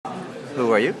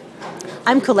Who are you?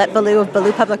 I'm Colette Ballou of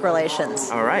Ballou Public Relations.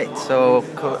 All right. So,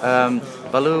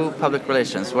 Ballou Public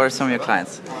Relations, what are some of your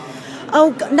clients?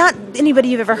 Oh, not anybody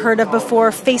you've ever heard of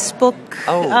before. Facebook.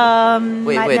 Oh,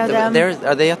 wait.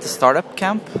 Are they at the startup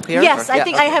camp here? Yes, I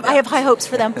have high hopes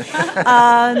for them.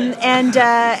 And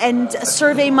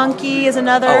SurveyMonkey is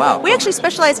another. Oh, wow. We actually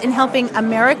specialize in helping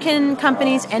American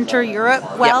companies enter Europe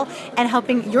and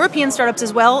helping European startups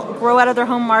as well grow out of their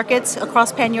home markets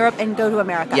across pan-Europe and go to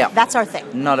America. Yeah. That's our thing.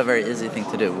 Not a very easy thing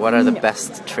to do. What are the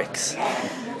best tricks?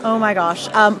 Oh my gosh.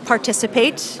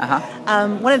 Participate.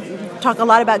 Want to talk a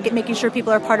lot about making sure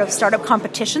people are part of startup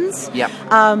competitions.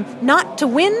 Not to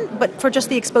win, but for just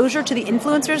the exposure to the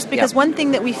influencers. Because one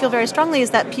thing that we feel very strongly is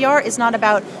that PR is not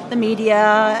about the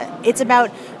media. It's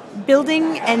about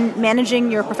building and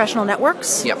managing your professional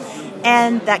networks.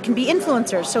 And that can be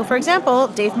influencers. So, for example,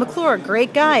 Dave McClure,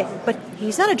 great guy, but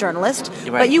he's not a journalist.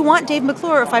 Right. But you want Dave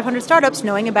McClure of 500 Startups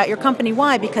knowing about your company.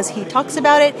 Why? Because he talks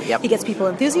about it. He gets people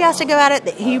enthusiastic about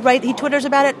it. He Twitters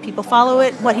about it. People follow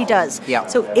it. What he does.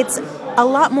 So it's a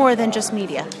lot more than just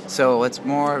media. So it's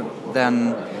more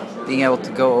than being able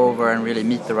to go over and really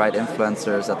meet the right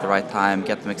influencers at the right time,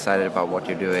 get them excited about what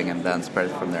you're doing, and then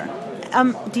spread it from there.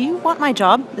 Do you want my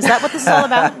job? Is that what this is all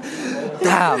about?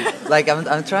 Damn! Like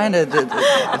I'm trying to.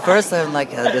 At first, I'm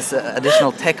like this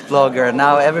additional tech blogger, and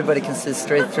now everybody can see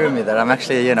straight through me that I'm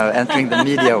actually, entering the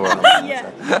media world.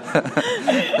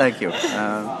 Thank you.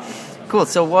 Cool.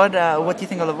 So, what do you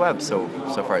think of the web so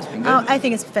far? It's been good. Oh, I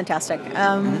think it's fantastic.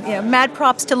 Mad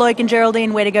props to Loic and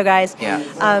Geraldine. Way to go, guys.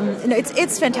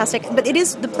 It's fantastic. But it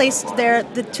is the place there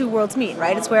the two worlds meet,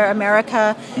 right? It's where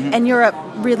America and Europe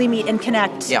really meet and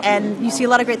connect. And you see a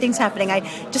lot of great things happening.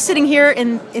 Just sitting here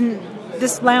in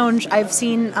this lounge, I've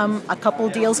seen a couple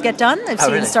deals get done. I've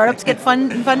seen startups get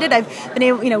funded. I've been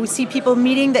able, we see people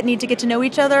meeting that need to get to know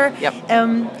each other.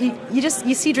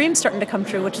 You see dreams starting to come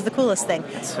true, which is the coolest thing.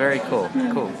 It's very cool.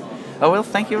 Cool. Oh, well,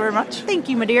 thank you very much. Thank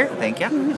you, my dear. Thank you.